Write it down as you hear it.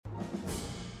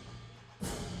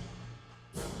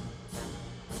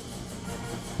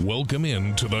Welcome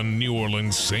in to the New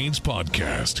Orleans Saints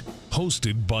podcast,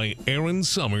 hosted by Aaron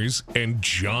Summers and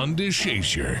John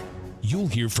DeShazier. You'll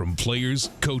hear from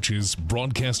players, coaches,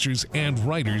 broadcasters, and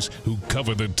writers who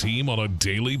cover the team on a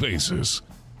daily basis.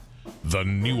 The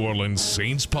New Orleans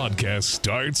Saints podcast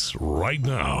starts right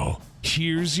now.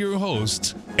 Here's your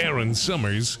hosts, Aaron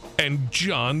Summers and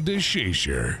John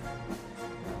DeShazier.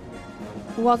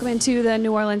 Welcome into the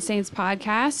New Orleans Saints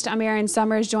podcast. I'm Aaron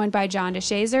Summers, joined by John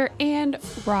DeShazier and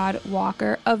Rod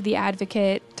Walker of The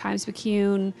Advocate,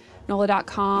 Times-Picayune,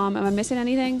 NOLA.com. Am I missing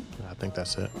anything? I think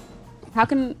that's it. How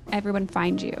can everyone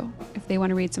find you if they want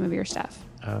to read some of your stuff?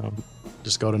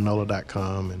 Just go to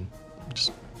NOLA.com and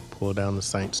just pull down the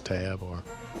Saints tab. Or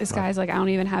This guy's like, I don't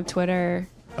even have Twitter.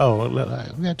 Oh,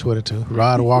 we got Twitter too.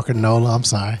 Rod Walker NOLA. I'm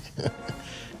sorry.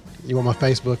 You want my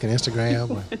Facebook and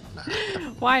Instagram?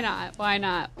 Why not? Why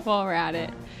not? While we're at it.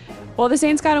 Well, the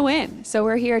Saints got a win. So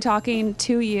we're here talking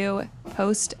to you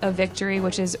post a victory,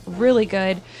 which is really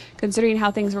good considering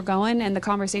how things were going and the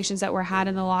conversations that were had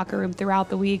in the locker room throughout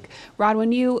the week. Rod,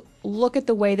 when you look at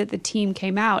the way that the team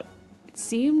came out, it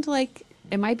seemed like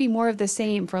it might be more of the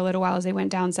same for a little while as they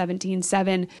went down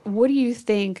 17-7. What do you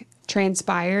think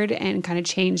transpired and kind of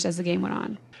changed as the game went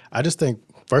on? I just think,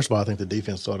 first of all, I think the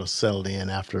defense sort of settled in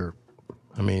after,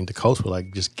 the coach were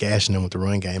like just gashing them with the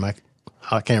run game.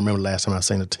 I can't remember the last time I've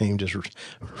seen a team just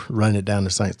running it down the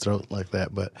Saints' throat like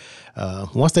that. But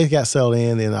once they got settled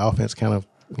in, then the offense kind of,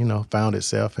 found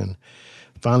itself and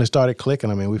finally started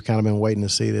clicking. We've kind of been waiting to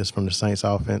see this from the Saints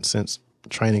offense since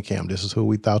training camp. This is who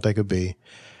we thought they could be.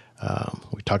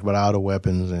 We talked about all the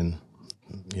weapons, and,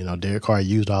 Derek Carr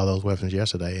used all those weapons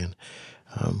yesterday, and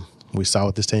we saw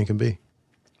what this team can be.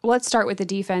 Let's start with the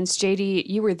defense. JD,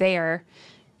 you were there.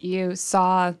 You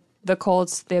saw the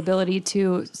Colts, the ability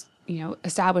to,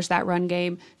 establish that run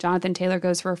game. Jonathan Taylor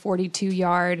goes for a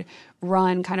 42-yard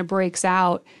run, kind of breaks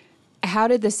out. How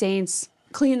did the Saints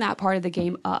clean that part of the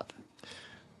game up?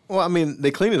 Well, they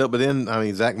cleaned it up, but then,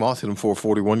 Zach Moss hit him for a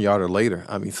 41-yarder later.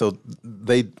 So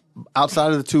they,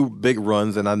 outside of the two big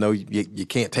runs, and I know you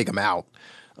can't take them out,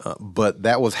 but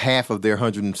that was half of their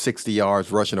 160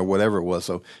 yards rushing or whatever it was.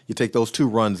 So you take those two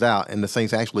runs out, and the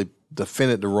Saints actually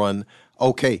defended the run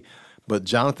okay. But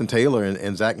Jonathan Taylor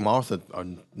and Zach Moss are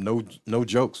no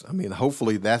jokes.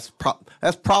 Hopefully that's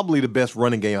probably the best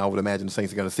running game I would imagine the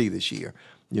Saints are going to see this year.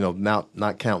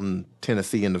 Not counting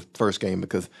Tennessee in the first game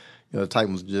because the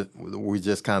Titans were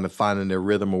just kind of finding their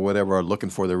rhythm or whatever, or looking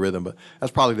for their rhythm. But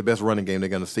that's probably the best running game they're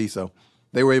going to see. So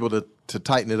they were able to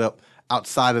tighten it up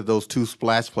outside of those two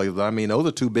splash plays. Those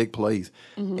are two big plays.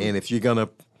 Mm-hmm. And if you're going to,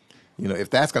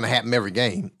 if that's going to happen every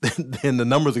game, then the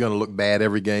numbers are going to look bad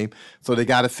every game. So they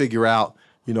got to figure out,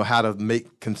 how to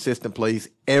make consistent plays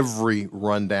every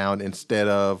rundown instead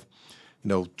of,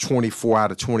 24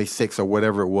 out of 26 or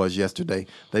whatever it was yesterday.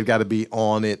 They've got to be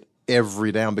on it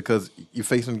every down because you're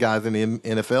facing guys in the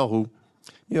NFL who,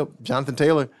 Jonathan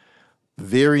Taylor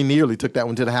very nearly took that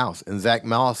one to the house, and Zach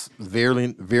Moss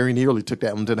very, very nearly took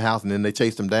that one to the house, and then they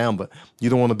chased him down. But you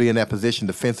don't want to be in that position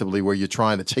defensively where you're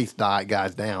trying to chase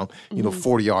guys down,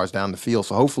 40 yards down the field.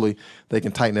 So hopefully they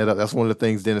can tighten that up. That's one of the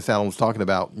things Dennis Allen was talking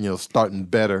about, starting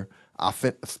better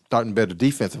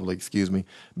defensively,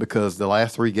 because the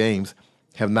last three games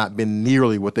have not been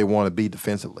nearly what they want to be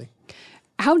defensively.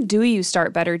 How do you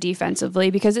start better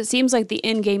defensively? Because it seems like the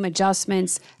in-game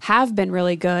adjustments have been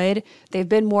really good. They've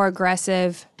been more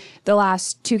aggressive. The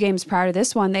last two games prior to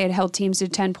this one, they had held teams to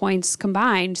 10 points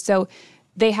combined. So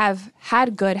they have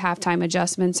had good halftime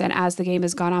adjustments, and as the game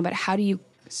has gone on, but how do you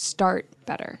start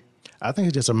better? I think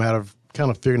it's just a matter of kind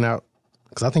of figuring out,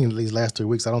 because I think in these last 3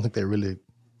 weeks, I don't think they really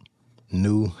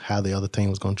knew how the other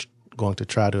team was going to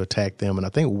try to attack them. And I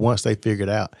think once they figured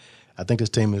out, I think this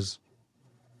team is,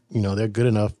 they're good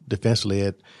enough defensively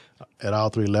at all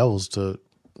three levels to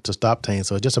stop teams.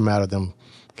 So it's just a matter of them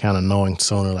kind of knowing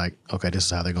sooner, like, okay, this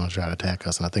is how they're going to try to attack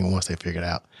us. And I think once they figure it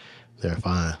out, they're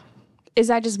fine. Is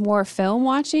that just more film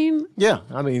watching? Yeah,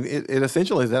 it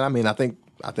essentially is that.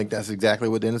 I think that's exactly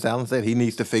what Dennis Allen said. He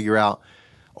needs to figure out,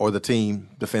 or the team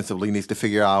defensively needs to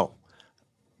figure out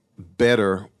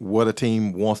better what a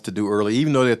team wants to do early,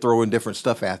 even though they're throwing different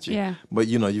stuff at you. Yeah. But,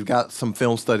 you've got some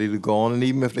film study to go on, and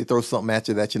even if they throw something at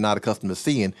you that you're not accustomed to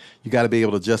seeing, you got to be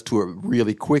able to adjust to it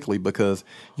really quickly because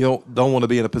you don't want to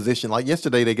be in a position. Like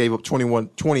yesterday, they gave up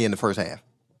 20 in the first half.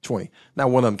 20. Now,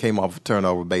 one of them came off a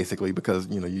turnover, basically, because,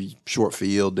 you short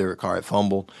field, Derek Carr had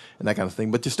fumbled, and that kind of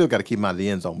thing. But you still got to keep them out of the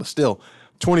end zone. But still,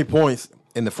 20 points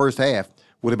in the first half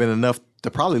would have been enough to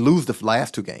probably lose the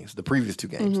last two games, the previous two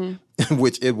games,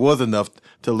 which it was enough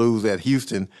to lose at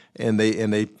Houston, and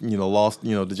they lost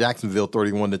to Jacksonville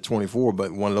 31-24,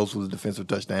 but one of those was a defensive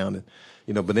touchdown,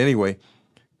 and but anyway,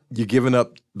 you're giving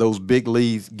up those big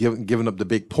leads, giving up the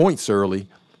big points early.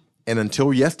 And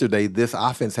until yesterday, this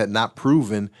offense had not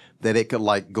proven that it could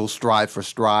like go stride for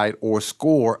stride or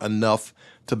score enough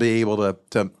to be able to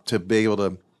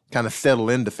kind of settle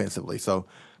in defensively. So,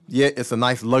 yeah, it's a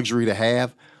nice luxury to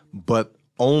have, but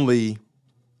only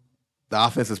the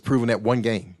offense has proven that one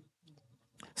game.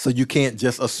 So you can't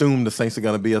just assume the Saints are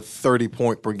going to be a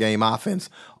 30-point per game offense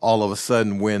all of a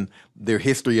sudden when their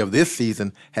history of this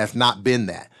season has not been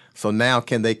that. So now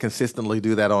can they consistently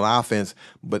do that on offense?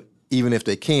 But even if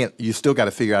they can't, you still got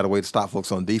to figure out a way to stop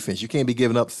folks on defense. You can't be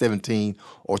giving up 17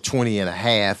 or 20 and a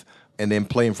half and then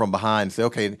playing from behind and say,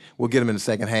 okay, we'll get them in the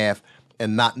second half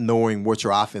and not knowing what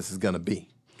your offense is going to be.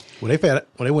 When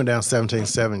they went down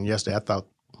 17-7 yesterday, I thought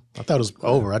it was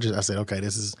over. I said, okay,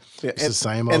 this is the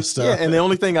same old stuff. Yeah, and the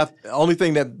only thing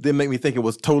that didn't make me think it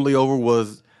was totally over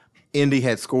was Indy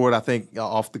had scored, I think,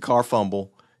 off the car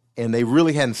fumble, and they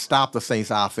really hadn't stopped the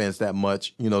Saints offense that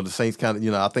much. The Saints kind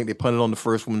of, I think they punted on the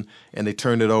first one and they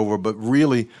turned it over, but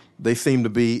really they seem to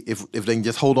be, if they can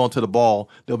just hold on to the ball,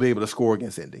 they'll be able to score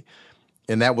against Indy.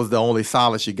 And that was the only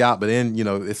solace you got. But then,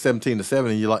 it's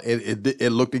 17-7, and you like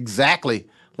it looked exactly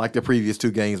like the previous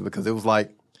two games because it was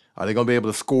like, are they going to be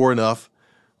able to score enough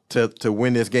to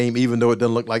win this game, even though it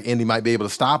doesn't look like Indy might be able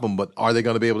to stop them? But are they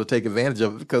going to be able to take advantage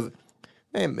of it? Because,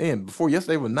 man, before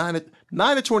yesterday, we were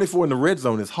 9-24 in the red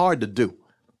zone is hard to do.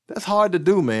 That's hard to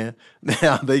do, man.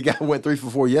 Now, they went 3 for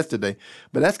 4 yesterday,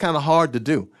 but that's kind of hard to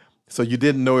do. So you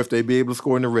didn't know if they'd be able to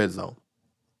score in the red zone.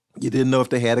 You didn't know if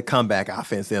they had a comeback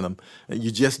offense in them. You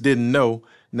just didn't know.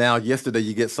 Now, yesterday,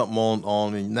 you get something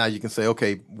on, and now you can say,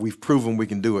 okay, we've proven we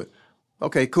can do it.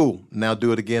 Okay, cool. Now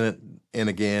do it again and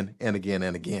again and again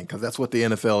and again because that's what the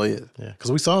NFL is. Yeah,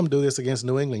 because we saw them do this against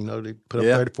New England. They put up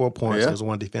 34 points. Yeah. There was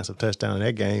one defensive touchdown in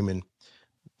that game, and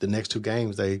the next two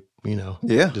games they,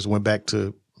 just went back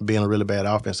to being a really bad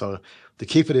offense. So the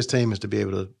key for this team is to be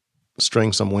able to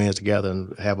string some wins together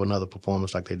and have another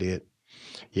performance like they did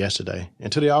yesterday.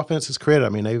 And to the offense's credit, I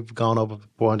mean, they've gone over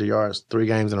 400 yards 3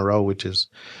 games in a row, which is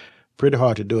pretty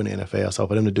hard to do in the NFL. So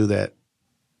for them to do that,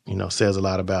 says a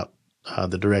lot about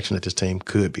the direction that this team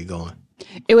could be going.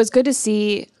 It was good to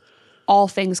see all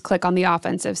things click on the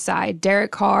offensive side.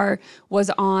 Derek Carr was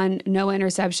on no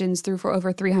interceptions, threw for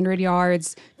over 300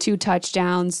 yards, 2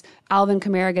 touchdowns. Alvin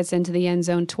Kamara gets into the end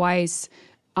zone twice,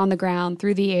 on the ground,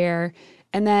 through the air.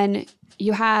 And then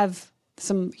you have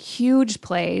some huge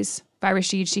plays by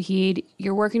Rashid Shaheed.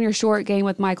 You're working your short game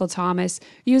with Michael Thomas,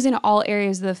 using all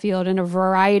areas of the field and a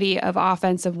variety of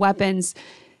offensive weapons.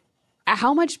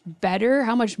 How much better,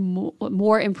 how much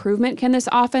more improvement can this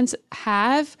offense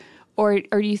have? Or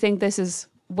do you think this is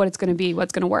what it's going to be,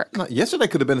 what's going to work? No, yesterday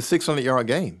could have been a 600-yard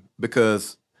game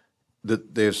because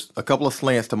there's a couple of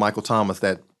slants to Michael Thomas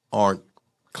that aren't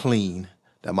clean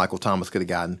that Michael Thomas could have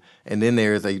gotten. And then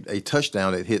there's a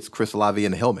touchdown that hits Chris Olave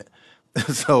in the helmet.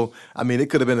 So, I mean, it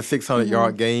could have been a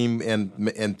 600-yard game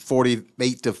and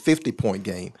 48 to 50-point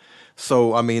game.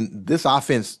 So, I mean, this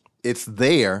offense, it's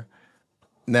there.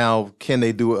 Now, can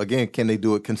they do it again? Can they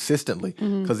do it consistently?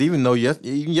 Because even though even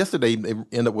yesterday they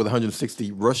ended up with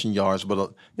 160 rushing yards,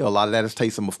 but a lot of that is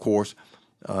Taysom, of course.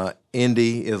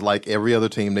 Indy is like every other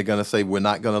team. They're going to say, we're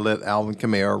not going to let Alvin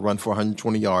Kamara run for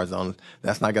 120 yards on us.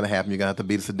 That's not going to happen. You're going to have to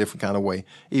beat us a different kind of way.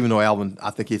 Even though Alvin,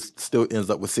 I think he still ends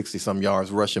up with 60-some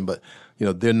yards rushing, but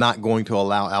they're not going to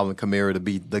allow Alvin Kamara to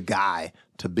be the guy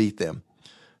to beat them.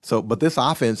 So, but this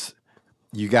offense,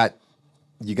 you got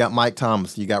Mike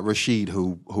Thomas, you got Rashid,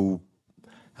 who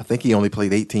I think he only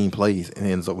played 18 plays and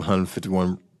ends up with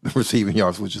 151 receiving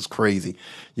yards, which is crazy.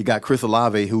 You got Chris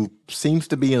Olave, who seems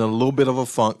to be in a little bit of a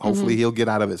funk. Hopefully he'll get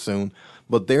out of it soon.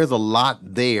 But there's a lot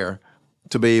there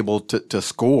to be able to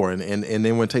score. And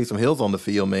then when Taysom Hill's on the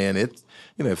field, man, it's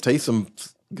if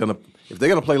they're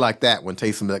gonna play like that when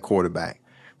Taysom's at quarterback,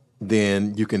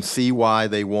 then you can see why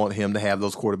they want him to have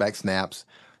those quarterback snaps,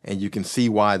 and you can see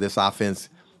why this offense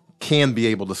can be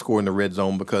able to score in the red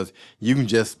zone because you can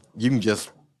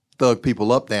just thug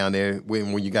people up down there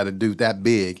when you got a dude that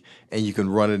big and you can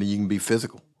run it and you can be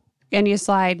physical. And you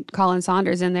slide Colin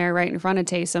Saunders in there right in front of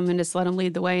Taysom and just let him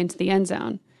lead the way into the end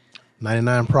zone.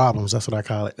 99 problems, that's what I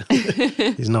call it.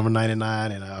 He's number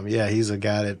 99, and he's a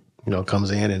guy that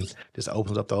comes in and just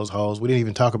opens up those holes. We didn't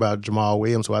even talk about Jamal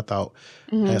Williams, who I thought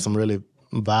had some really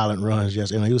violent runs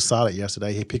yesterday. He was solid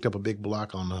yesterday. He picked up a big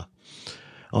block on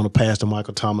the pass to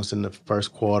Michael Thomas in the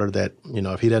first quarter that,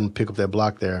 if he doesn't pick up that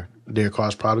block there, Derek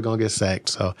Carr's probably going to get sacked.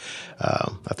 So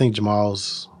I think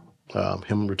Jamal's,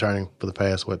 him returning for the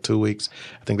past, 2 weeks,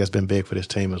 I think that's been big for this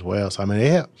team as well. So, I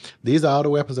mean, these are all the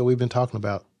weapons that we've been talking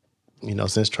about,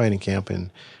 since training camp.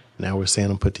 And now we're seeing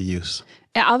them put to use.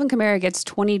 Alvin Kamara gets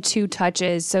 22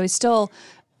 touches, so he's still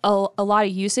a lot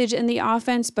of usage in the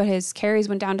offense, but his carries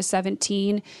went down to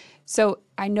 17. So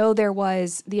I know there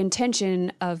was the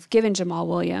intention of giving Jamal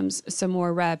Williams some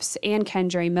more reps and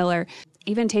Kendre Miller,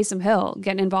 even Taysom Hill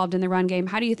getting involved in the run game.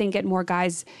 How do you think getting more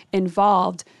guys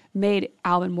involved made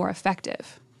Alvin more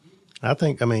effective? I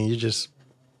think,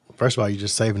 first of all, you're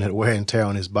just saving that wear and tear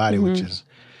on his body, which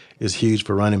is huge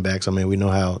for running backs. I mean, we know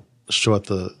how short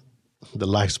the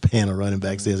lifespan of running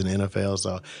backs is in the NFL.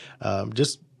 So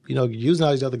using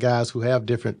all these other guys who have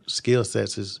different skill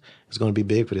sets is going to be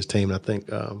big for this team. And I think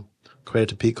credit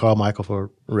to Pete Carmichael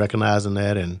for recognizing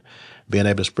that and being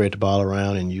able to spread the ball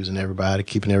around and using everybody,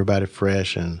 keeping everybody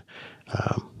fresh. And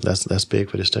that's big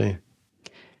for this team.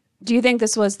 Do you think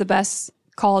this was the best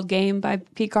called game by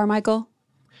Pete Carmichael?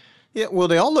 Yeah, well,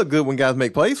 they all look good when guys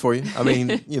make plays for you. I mean,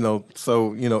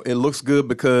 it looks good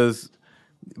because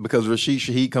Rashid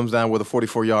Shaheed comes down with a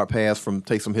 44-yard pass from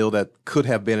Taysom Hill that could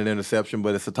have been an interception,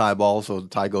 but it's a tie ball, so the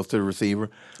tie goes to the receiver.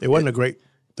 It wasn't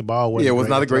the ball wasn't it was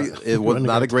great.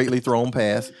 not a greatly thrown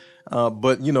pass.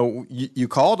 But you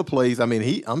call the plays. I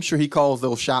mean, I'm sure he calls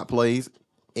those shot plays,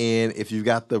 and if you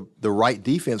got the right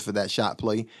defense for that shot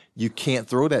play, you can't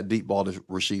throw that deep ball to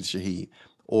Rashid Shaheed.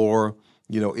 Or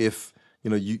if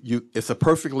it's a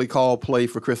perfectly called play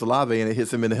for Chris Olave and it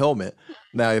hits him in the helmet.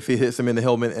 Now, if it hits him in the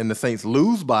helmet and the Saints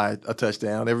lose by a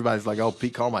touchdown, everybody's like, "Oh,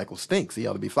 Pete Carmichael stinks. He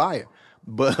ought to be fired."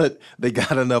 But they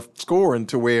got enough scoring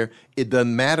to where it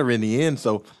doesn't matter in the end.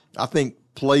 So I think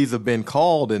plays have been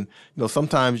called, and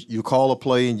sometimes you call a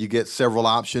play and you get several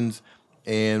options.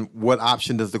 And what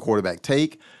option does the quarterback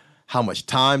take? How much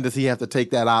time does he have to take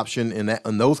that option?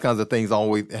 And those kinds of things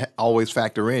always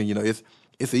factor in.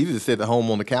 It's easy to sit at home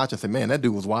on the couch and say, "Man, that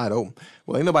dude was wide open."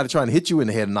 Well, ain't nobody trying to hit you in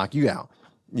the head and knock you out.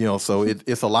 So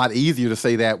it's a lot easier to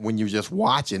say that when you're just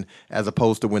watching as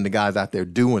opposed to when the guy's out there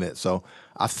doing it. So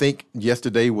I think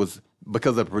yesterday was,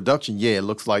 because of the production, it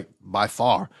looks like by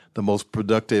far the most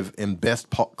productive and best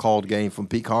called game from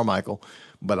Pete Carmichael.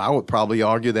 But I would probably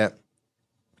argue that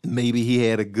maybe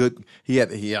I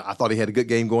thought he had a good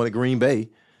game going at Green Bay,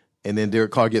 and then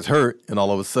Derek Carr gets hurt, and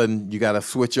all of a sudden you got to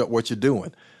switch up what you're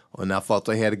doing. And I thought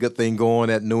they had a good thing going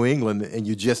at New England, and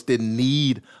you just didn't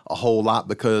need a whole lot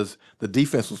because the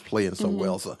defense was playing so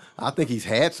well. So I think he's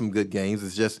had some good games.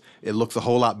 It's just it looks a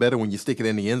whole lot better when you stick it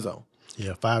in the end zone.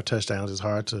 Yeah, 5 touchdowns is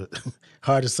hard to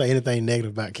say anything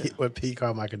negative about what Pete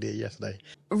Carmichael did yesterday.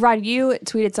 Rod, you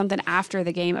tweeted something after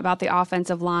the game about the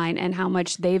offensive line and how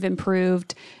much they've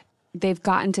improved. They've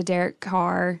gotten to Derek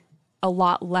Carr a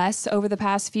lot less over the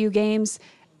past few games.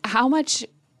 How much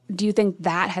do you think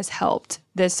that has helped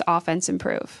this offense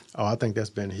improve? Oh, I think that's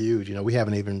been huge. We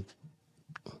haven't even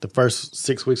the first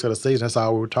 6 weeks of the season, that's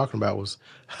all we were talking about was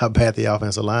how bad the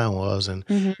offensive line was. And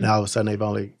now all of a sudden they've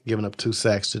only given up 2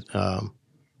 sacks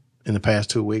in the past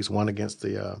 2 weeks, one against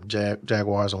the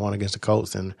Jaguars and one against the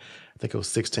Colts. And I think it was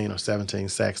 16 or 17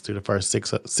 sacks through the first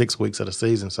six weeks of the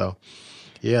season. So,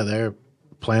 yeah, they're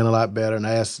playing a lot better. And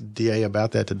I asked D.A.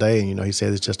 about that today, and, he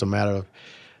said it's just a matter of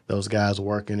those guys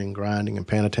working and grinding and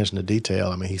paying attention to detail.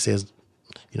 I mean, he says,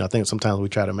 I think sometimes we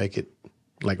try to make it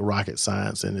like rocket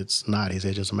science, and it's not. He said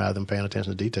it's just a matter of them paying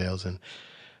attention to details. And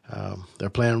they're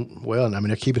playing well. And,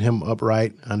 they're keeping him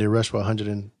upright. And they rushed for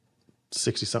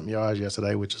 160-something yards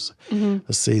yesterday, which is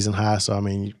a season high. So,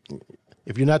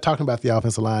 if you're not talking about the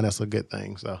offensive line, that's a good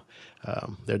thing. So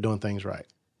they're doing things right.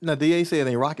 Now, D.A. said it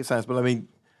ain't rocket science, but,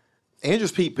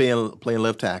 Andrews Pete playing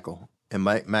left tackle and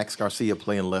Max Garcia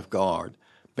playing left guard.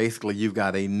 Basically, you've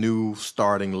got a new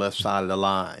starting left side of the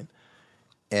line.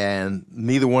 And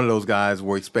neither one of those guys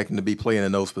were expecting to be playing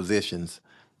in those positions.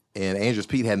 And Andrews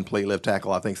Pete hadn't played left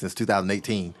tackle, I think, since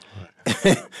 2018.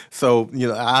 Right. So,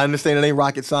 I understand it ain't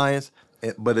rocket science,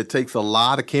 but it takes a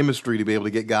lot of chemistry to be able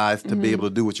to get guys to be able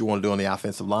to do what you want to do on the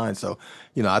offensive line. So,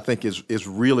 I think it's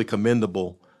really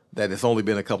commendable that it's only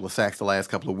been a couple of sacks the last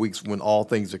couple of weeks when all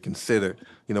things are considered,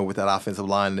 with that offensive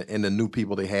line and the new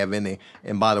people they have in there.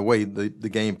 And by the way, the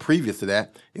game previous to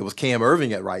that, it was Cam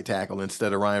Irving at right tackle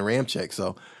instead of Ryan Ramczyk.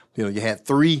 So, you had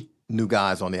 3 new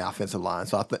guys on the offensive line.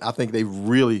 So I think they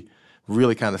really,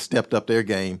 really kind of stepped up their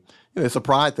game. It's a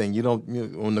pride thing.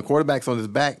 When the quarterback's on his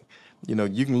back,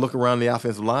 you can look around the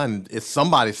offensive line and it's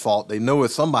somebody's fault. They know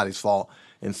it's somebody's fault.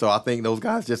 And so I think those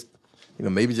guys just,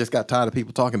 maybe just got tired of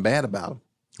people talking bad about him.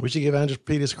 We should give Andrews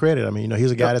Pete his credit.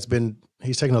 He's a guy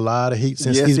he's taken a lot of heat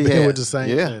since he's been with the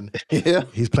Saints. Yeah. And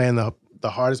he's playing the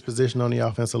hardest position on the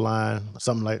offensive line.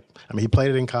 He played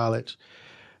it in college,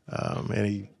 and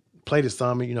he played it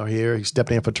some, here. He stepped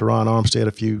in for Teron Armstead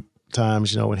a few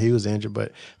times, when he was injured.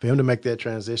 But for him to make that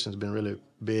transition has been really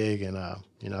big. And, I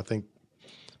think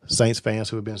Saints fans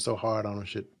who have been so hard on him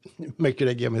should make sure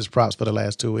they give him his props for the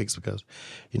last 2 weeks because,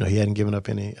 he hadn't given up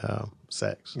any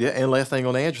sacks. Yeah, and last thing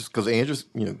on Andrews, because Andrews,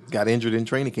 got injured in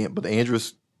training camp, but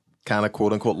Andrews kind of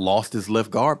quote unquote lost his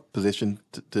left guard position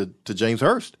to James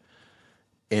Hurst,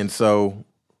 and so,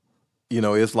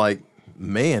 it's like,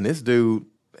 man, this dude,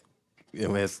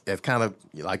 has kind of,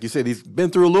 like you said, he's been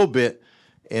through a little bit.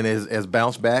 And has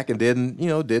bounced back and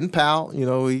didn't pout. He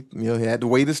had to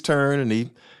wait his turn, and he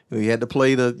had to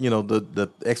play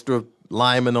the extra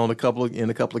lineman in a couple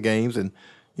of games. And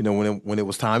when it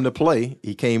was time to play,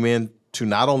 he came in to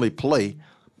not only play,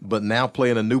 but now play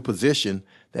in a new position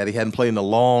that he hadn't played in a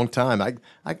long time.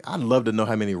 I'd love to know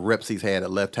how many reps he's had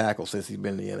at left tackle since he's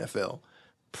been in the NFL.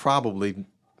 Probably,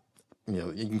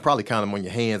 you can probably count them on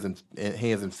your hands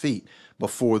and feet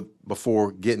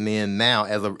before getting in now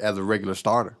as a regular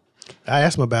starter. I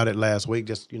asked him about it last week,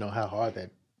 just how hard that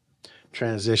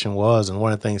transition was, and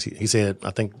one of the things he said,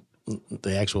 I think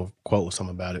the actual quote was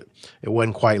something about it. It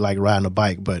wasn't quite like riding a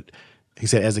bike, but he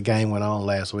said as the game went on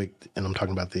last week, and I'm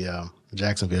talking about the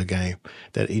Jacksonville game,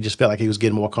 that he just felt like he was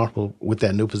getting more comfortable with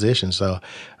that new position. So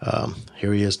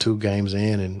here he is 2 games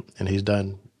in, and he's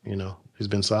done. He's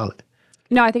been solid.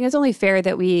 No, I think it's only fair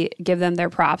that we give them their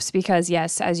props because,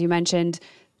 yes, as you mentioned,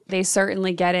 they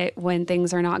certainly get it when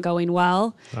things are not going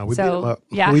well. We beat them up.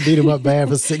 Yeah. We beat them up bad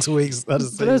for 6 weeks.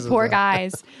 Those poor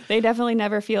guys. They definitely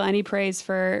never feel any praise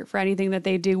for anything that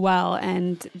they do well,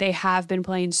 and they have been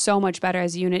playing so much better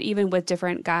as a unit, even with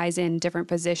different guys in different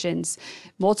positions,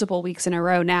 multiple weeks in a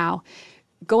row now.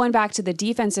 Going back to the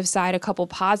defensive side, a couple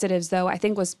positives, though, I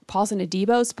think was Paulson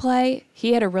Adebo's play.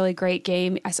 He had a really great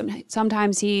game.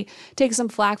 Sometimes he takes some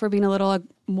flack for being a little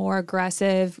more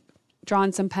aggressive,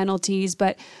 drawing some penalties.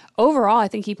 But overall, I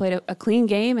think he played a clean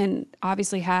game and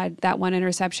obviously had that one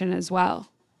interception as well.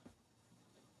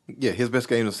 Yeah, his best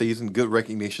game of the season. Good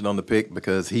recognition on the pick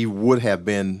because he would have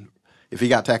been, if he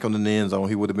got tackled in the end zone,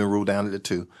 he would have been ruled down at the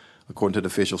 2. According to the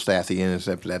official stats, he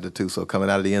intercepted at the 2. So coming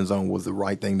out of the end zone was the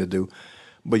right thing to do.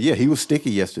 But, yeah, he was sticky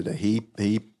yesterday.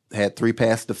 He had 3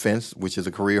 pass defense, which is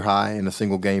a career high in a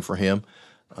single game for him.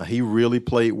 He really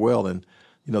played well. And,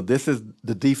 this is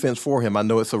the defense for him. I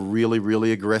know it's a really,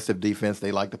 really aggressive defense.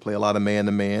 They like to play a lot of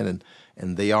man-to-man,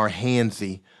 and they are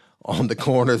handsy on the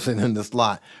corners and in the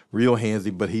slot. Real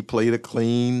handsy. But he played a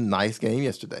clean, nice game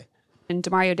yesterday. And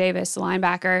Demario Davis, the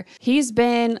linebacker, he's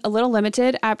been a little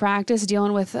limited at practice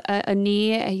dealing with a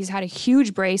knee. He's had a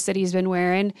huge brace that he's been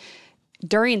wearing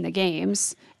during the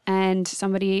games, and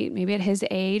somebody maybe at his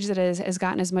age that has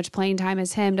gotten as much playing time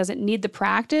as him doesn't need the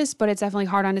practice, but it's definitely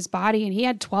hard on his body, and he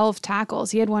had 12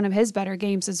 tackles. He had one of his better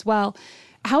games as well.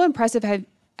 How impressed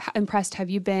have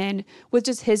you been with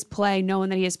just his play,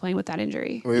 knowing that he is playing with that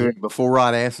injury? Before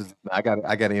Rod answers, I got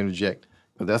to interject.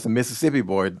 That's a Mississippi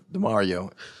boy,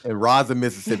 Demario, and Rod's a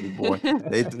Mississippi boy.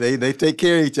 They take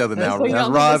care of each other now.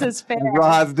 That's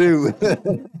Rod's do.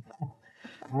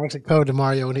 I actually coached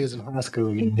Demario when he was in high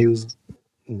school. He was,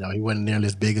 he wasn't nearly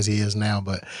as big as he is now.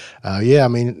 But, yeah, I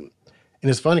mean, and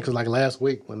it's funny because, like, last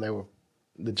week when they were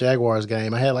the Jaguars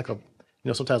game, I had, like,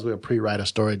 sometimes we'll pre-write a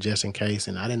story just in case,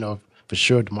 and I didn't know if for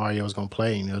sure Demario was going to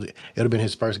play. It would have been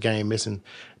his first game missing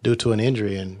due to an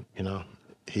injury, and,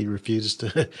 he refuses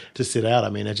to sit out. I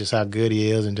mean, that's just how good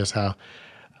he is and just how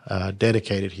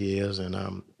dedicated he is.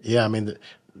 And, yeah, I mean,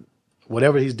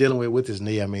 whatever he's dealing with his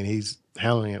knee, I mean, he's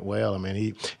handling it well. I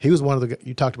mean, he was one of the –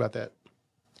 you talked about that,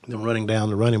 them running down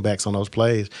the running backs on those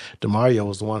plays. Demario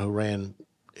was the one who ran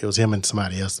 – it was him and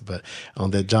somebody else, but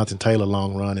on that Jonathan Taylor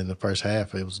long run in the first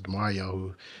half, it was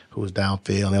Demario who was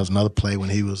downfield. And there was another play when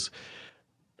he was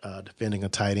defending a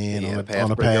tight end on a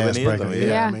pass breakup.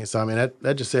 Yeah. I mean, so, I mean,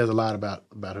 that just says a lot about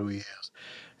who he is.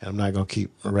 And I'm not going to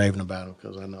keep raving about him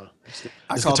because I know.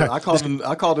 I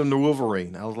called him the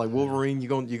Wolverine. I was like, Wolverine, you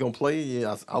gonna play?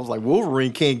 Yeah, I was like,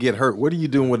 Wolverine can't get hurt. What are you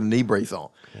doing with a knee brace on?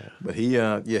 Yeah. But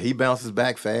he bounces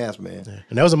back fast, man. Yeah.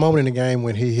 And there was a moment in the game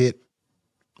when he hit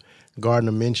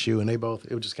Gardner Minshew, and it was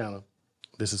just kind of,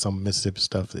 this is some Mississippi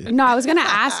stuff. No, I was going to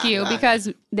ask you because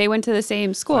they went to the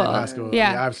same school. High school.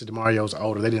 Yeah. Obviously, Demario's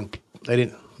older. They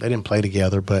didn't play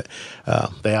together, but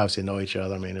they obviously know each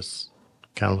other. I mean, it's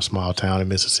kind of a small town in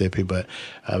Mississippi, but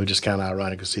it was just kind of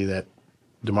ironic to see that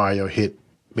Demario hit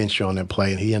Minshew on that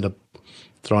play, and he ended up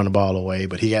throwing the ball away.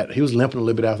 But he was limping a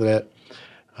little bit after that.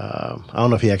 I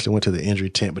don't know if he actually went to the injury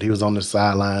tent, but he was on the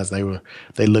sidelines.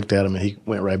 They looked at him, and he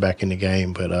went right back in the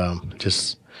game. But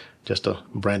just a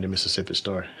Brandon, Mississippi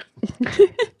story.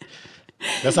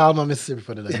 That's all my Mississippi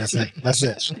for today. That's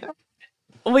it.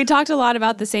 We talked a lot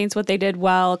about the Saints, what they did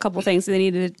well, a couple things they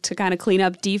needed to kind of clean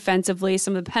up defensively.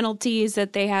 Some of the penalties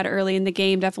that they had early in the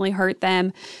game definitely hurt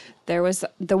them. There was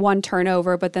the one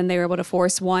turnover, but then they were able to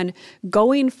force one.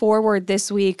 Going forward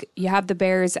this week, you have the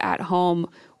Bears at home.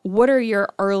 What are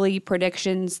your early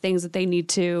predictions, things that they need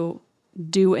to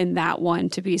do in that one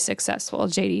to be successful,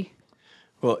 JD?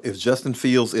 Well, if Justin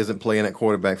Fields isn't playing at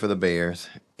quarterback for the Bears,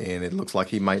 and it looks like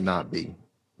he might not be,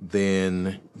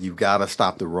 then you've got to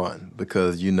stop the run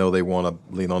because you know they want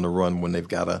to lean on the run when they've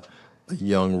got a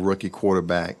young rookie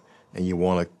quarterback, and you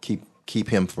want to keep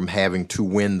him from having to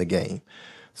win the game.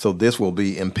 So this will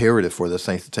be imperative for the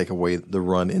Saints to take away the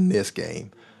run in this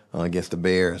game against the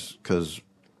Bears because,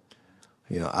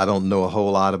 I don't know a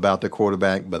whole lot about the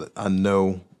quarterback, but I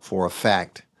know for a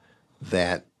fact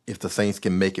that if the Saints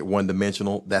can make it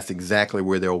one-dimensional, that's exactly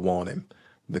where they'll want him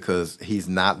because he's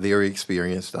not very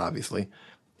experienced, obviously.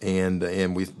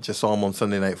 And we just saw him on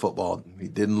Sunday Night Football. He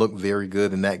didn't look very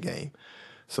good in that game.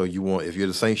 So if you're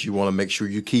the Saints, you want to make sure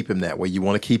you keep him that way. You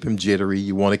want to keep him jittery.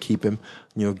 You want to keep him,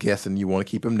 guessing. You want to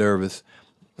keep him nervous.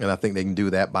 And I think they can do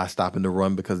that by stopping the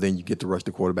run because then you get to rush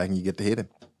the quarterback and you get to hit him.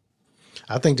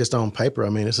 I think just on paper,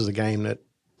 this is a game that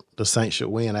the Saints should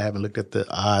win. I haven't looked at the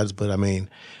odds, but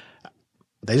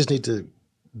they just need to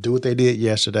do what they did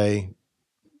yesterday.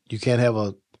 You can't have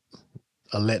a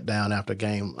letdown after a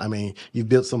game.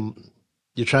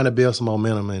 You're trying to build some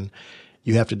momentum, and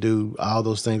you have to do all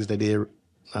those things they did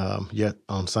yet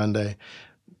on Sunday,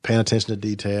 paying attention to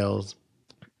details.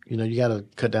 You got to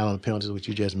cut down on the penalties, which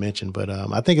you just mentioned. But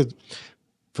I think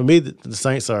for me, the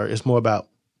Saints it's more about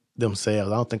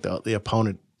themselves. I don't think the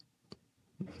opponent,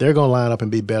 they're going to line up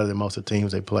and be better than most of the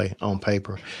teams they play on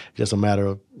paper. Just a matter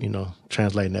of,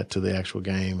 translating that to the actual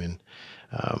game. And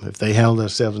if they handle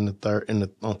themselves on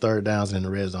third downs and in the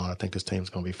red zone, I think this team's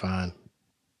going to be fine.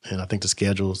 And I think the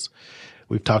schedules,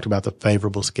 we've talked about the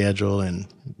favorable schedule, and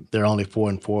they're only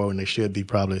 4-4 when they should be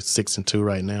probably 6-2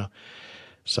 right now.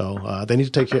 So they need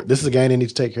to take care. This is a game they need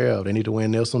to take care of. They need to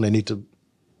win this one. They need to.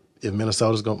 If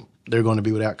Minnesota's they're going to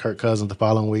be without Kirk Cousins the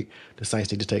following week. The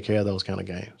Saints need to take care of those kind of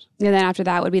games. And then after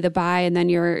that would be the bye, and then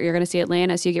you're going to see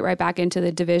Atlanta, so you get right back into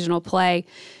the divisional play.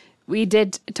 We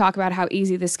did talk about how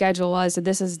easy the schedule was, and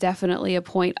this is definitely a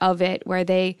point of it where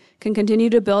they can continue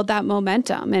to build that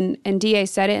momentum. And DA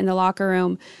said it in the locker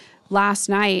room last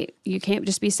night. You can't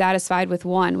just be satisfied with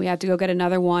one. We have to go get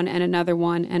another one and another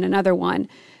one and another one.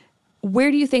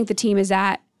 Where do you think the team is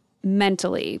at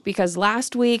mentally? Because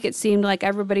last week it seemed like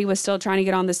everybody was still trying to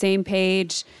get on the same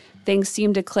page. Things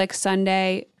seemed to click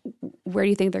Sunday. Where do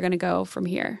you think they're going to go from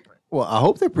here? Well, I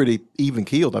hope they're pretty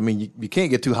even-keeled. You can't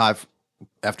get too high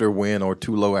after a win or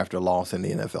too low after a loss in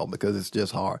the NFL because it's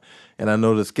just hard. And I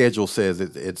know the schedule says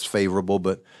it's favorable,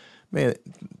 but, man,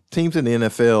 teams in the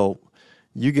NFL,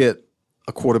 you get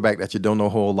a quarterback that you don't know a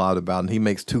whole lot about, and he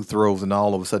makes two throws, and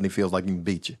all of a sudden he feels like he can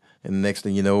beat you. And the next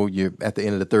thing you know, you're at the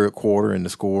end of the third quarter, and the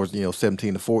score's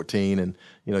 17-14, and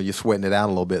you're sweating it out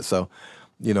a little bit. So,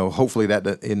 hopefully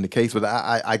that in the case. But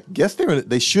I guess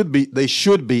they should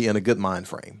be in a good mind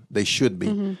frame. They should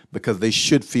be because they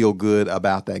should feel good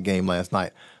about that game last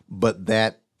night. But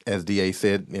that, as DA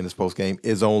said in his post game,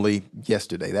 is only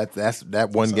yesterday. That's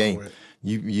one game.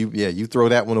 You throw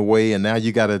that one away, and now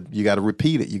you gotta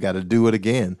repeat it. You got to do it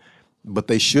again. But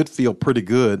they should feel pretty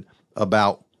good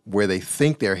about where they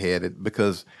think they're headed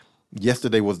because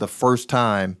yesterday was the first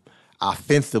time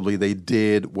offensively they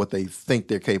did what they think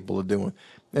they're capable of doing,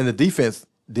 and the defense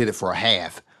did it for a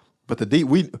half. But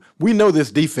we know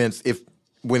this defense,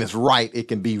 when it's right, it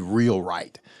can be real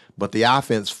right. But the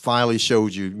offense finally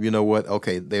showed you know what?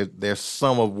 Okay, there's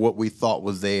some of what we thought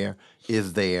was there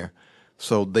is there.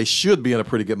 So they should be in a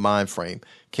pretty good mind frame.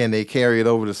 Can they carry it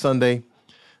over to Sunday?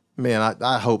 Man,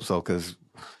 I hope so because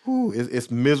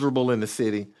it's miserable in the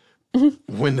city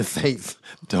when the Saints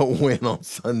don't win on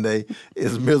Sunday.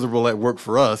 It's miserable at work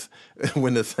for us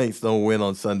when the Saints don't win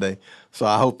on Sunday. So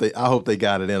I hope they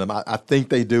got it in them. I think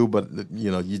they do, but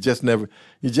you just never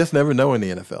know in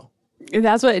the NFL.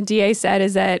 That's what DA said,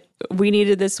 is that we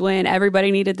needed this win.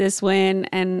 Everybody needed this win.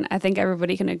 And I think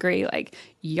everybody can agree. Like,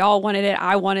 y'all wanted it.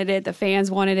 I wanted it. The fans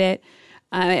wanted it.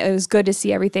 It was good to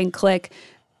see everything click.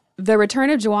 The return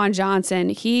of Juwan Johnson,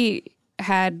 he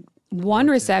had one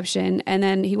reception, and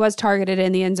then he was targeted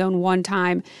in the end zone one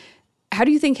time. How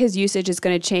do you think his usage is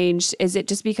going to change? Is it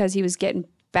just because he was getting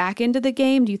back into the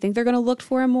game? Do you think they're going to look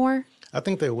for him more? I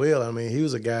think they will. He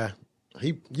was a guy.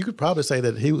 You could probably say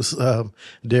that he was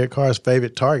Derek Carr's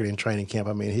favorite target in training camp.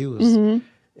 He was,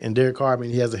 and Derek Carr.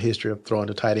 He has a history of throwing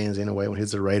to tight ends anyway. When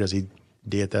he's the Raiders, he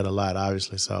did that a lot,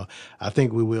 obviously. So I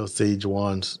think we will see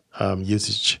Juwan's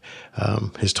usage,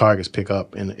 his targets pick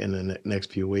up in the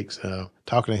next few weeks.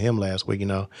 Talking to him last week,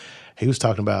 he was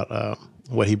talking about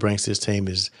what he brings to his team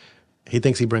is he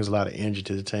thinks he brings a lot of energy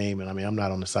to the team. And I mean, I'm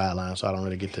not on the sideline, so I don't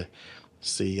really get to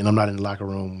see, and I'm not in the locker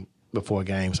room before a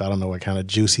game, so I don't know what kind of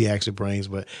juice he actually brings,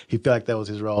 but he felt like that was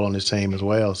his role on his team as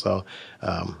well. So,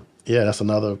 that's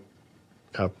another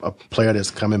a player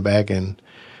that's coming back and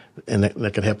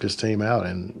that can help this team out.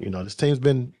 And, this team's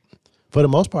been, for the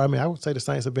most part, I mean, I would say the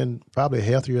Saints have been probably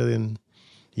healthier than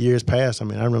years past. I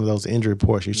mean, I remember those injury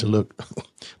reports used to look,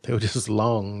 they were just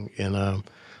long and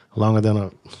longer than a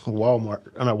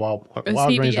Walmart,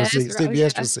 Walgreens receipt,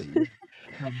 CVS receipt.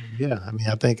 Yeah, I mean,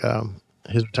 I think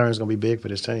his return is going to be big for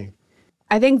this team.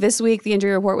 I think this week the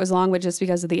injury report was long, but just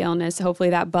because of the illness,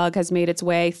 hopefully that bug has made its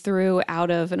way through, out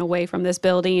of, and away from this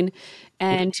building.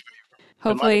 And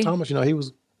hopefully, Michael Thomas, he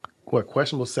was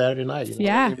questionable Saturday night.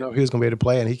 Yeah, he was going to be able to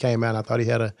play, and he came out. And I thought he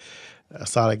had a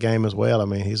solid game as well. I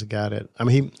mean, he's a guy that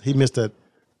he missed that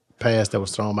pass that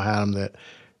was thrown behind him that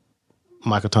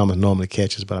Michael Thomas normally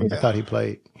catches, but I thought he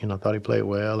played. Thought he played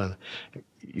well, and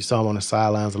you saw him on the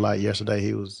sidelines a lot yesterday.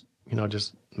 He was,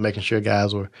 just making sure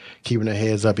guys were keeping their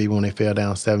heads up even when they fell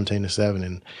down 17-7.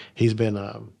 And he's been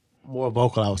more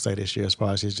vocal, I would say, this year as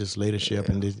far as his just leadership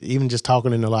and even just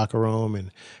talking in the locker room and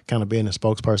kind of being a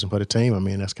spokesperson for the team. I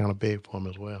mean, that's kind of big for him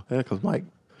as well. Yeah, because Mike,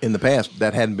 in the past,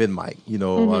 that hadn't been Mike.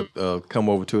 Come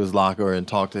over to his locker and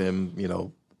talk to him,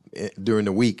 during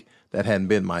the week. That hadn't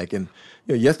been Mike. And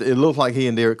yesterday, it looked like he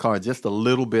and Derek Carr just a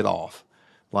little bit off.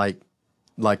 Like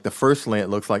the first slant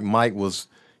looks like Mike was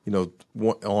 –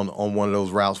 on one of those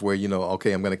routes where,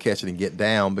 okay, I'm going to catch it and get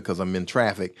down because I'm in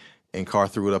traffic, and Carr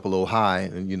threw it up a little high,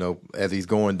 and, as he's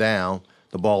going down,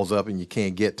 the ball's up and you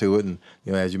can't get to it, and,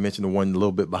 as you mentioned, the one a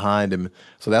little bit behind him.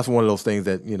 So that's one of those things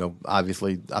that,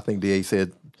 obviously, I think DA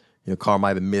said, Carr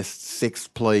might have missed 6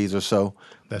 plays or so.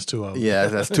 That's 2 of them. Yeah,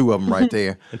 that's 2 of them right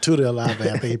there. And 2 to the live.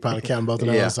 I think he probably counted both of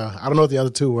those. So I don't know what the other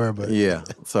 2 were, but yeah.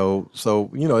 So it's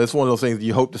one of those things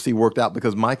you hope to see worked out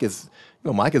because Mike is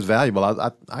valuable.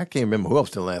 I can't remember who else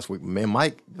till last week. Man,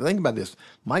 Mike, think about this.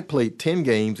 Mike played 10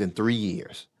 games in 3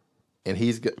 years, and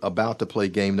he's about to play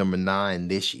game number 9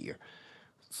 this year.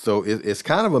 So it's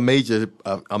kind of a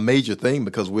major thing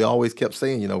because we always kept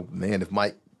saying, man, if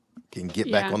Mike can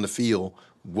get back on the field,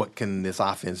 what can this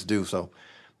offense do? So,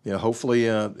 hopefully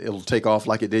it'll take off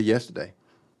like it did yesterday.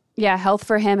 Yeah, health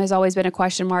for him has always been a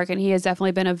question mark, and he has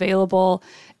definitely been available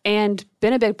and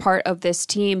been a big part of this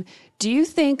team. Do you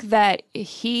think that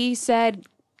he said,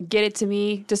 "Get it to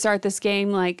me to start this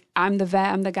game"? Like, I'm the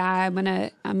vet, I'm the guy. I'm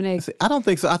gonna. I don't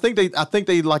think so. I think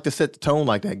they like to set the tone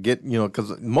like that.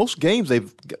 Because most games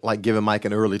they've like given Mike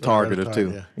an early target or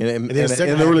two, and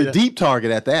a really deep target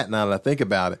at that. Now that I think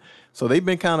about it. So they've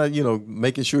been kind of,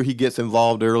 making sure he gets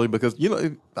involved early because,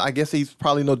 I guess he's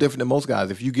probably no different than most guys.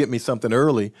 If you get me something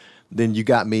early, then you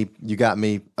got me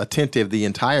attentive the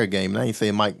entire game. And I ain't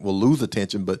saying Mike will lose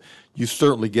attention, but you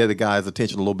certainly get a guy's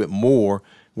attention a little bit more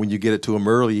when you get it to him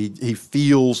early. He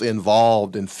feels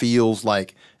involved and feels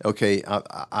like, okay,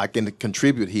 I can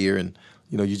contribute here. And,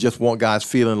 you just want guys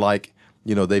feeling like,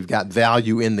 they've got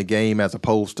value in the game as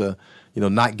opposed to,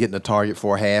 not getting a target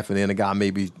for a half and then a guy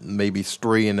maybe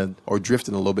straying or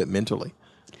drifting a little bit mentally.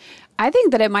 I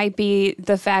think that it might be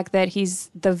the fact that he's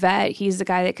the vet. He's the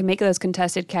guy that can make those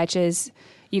contested catches.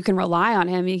 You can rely on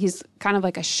him. He's kind of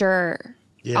like a sure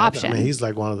option. I mean, he's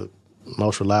like one of the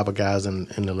most reliable guys in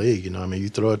the league. You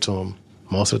throw it to him,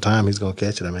 most of the time he's going to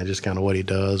catch it. I mean, just kind of what he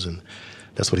does, and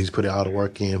that's what he's put all the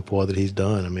work in for that he's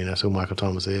done. I mean, that's who Michael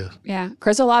Thomas is. Yeah.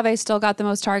 Chris Olave still got the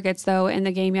most targets, though, in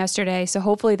the game yesterday. So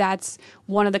hopefully that's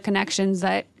one of the connections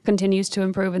that continues to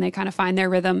improve and they kind of find their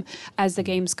rhythm as the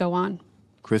games go on.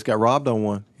 Chris got robbed on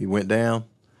one. He went down,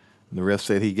 and the ref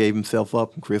said he gave himself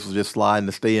up, and Chris was just sliding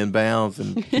to stay in bounds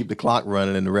and keep the clock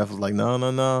running. And the ref was like,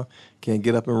 no, can't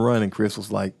get up and run. And Chris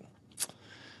was like,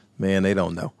 man, they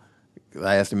don't know.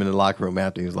 I asked him in the locker room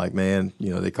after. He was like, man,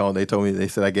 they told me, they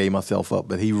said I gave myself up.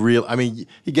 But he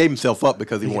gave himself up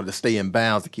because he wanted to stay in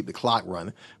bounds to keep the clock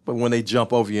running. But when they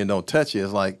jump over you and don't touch you,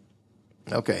 it's like,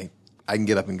 okay, I can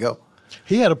get up and go.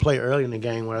 He had a play early in the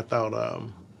game where I thought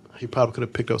he probably could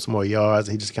have picked up some more yards,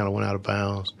 and he just kind of went out of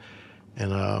bounds.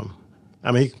 And,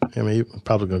 he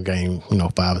probably going to gain,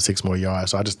 5 or 6 more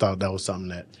yards. So I just thought that was something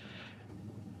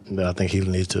that I think he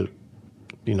needs to,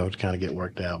 to kind of get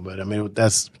worked out. But,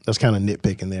 that's kind of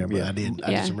nitpicking there. But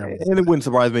I just remember. And it wouldn't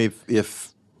surprise me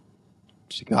if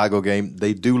Chicago game,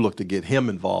 they do look to get him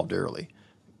involved early,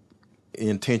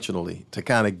 intentionally, to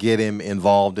kind of get him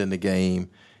involved in the game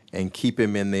and keep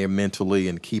him in there mentally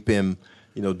and keep him,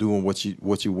 doing what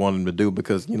you want him to do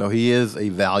because, he is a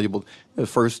valuable. The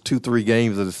first 2-3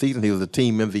 games of the season, he was a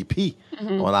team MVP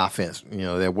on offense.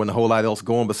 There wasn't a whole lot else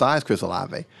going besides Chris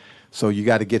Olave. So you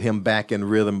got to get him back in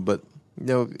rhythm. But,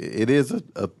 it is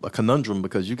a conundrum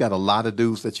because you got a lot of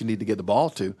dudes that you need to get the ball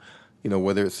to,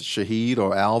 whether it's Shaheed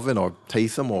or Alvin or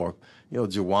Taysom or,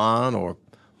 Jawan or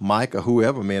Mike or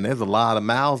whoever, man. There's a lot of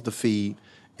mouths to feed,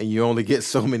 and you only get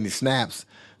so many snaps.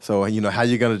 So, how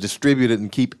you're going to distribute it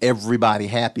and keep everybody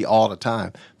happy all the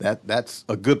time. That's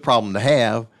a good problem to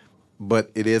have,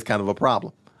 but it is kind of a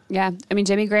problem. Yeah. I mean,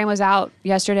 Jimmy Graham was out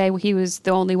yesterday. He was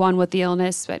the only one with the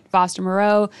illness, but Foster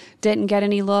Moreau didn't get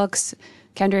any looks.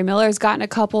 Kendre Miller's gotten a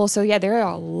couple. So, yeah, there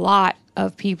are a lot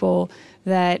of people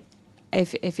that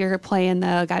if you're playing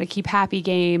the got to keep happy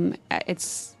game,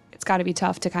 it's got to be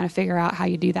tough to kind of figure out how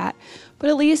you do that. But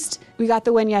at least we got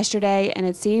the win yesterday, and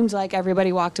it seems like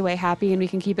everybody walked away happy, and we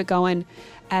can keep it going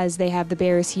as they have the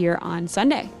Bears here on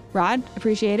Sunday. Rod,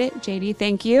 appreciate it. JD,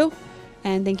 thank you.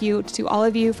 And thank you to all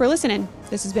of you for listening.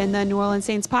 This has been the New Orleans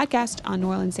Saints podcast on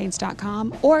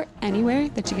NewOrleansSaints.com or anywhere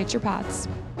that you get your pods.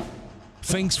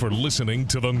 Thanks for listening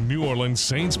to the New Orleans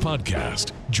Saints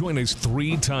podcast. Join us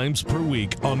 3 times per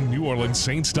week on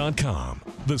NewOrleansSaints.com,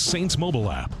 the Saints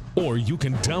mobile app, or you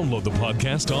can download the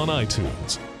podcast on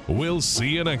iTunes. We'll see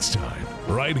you next time,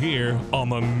 right here on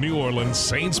the New Orleans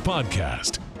Saints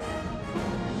podcast.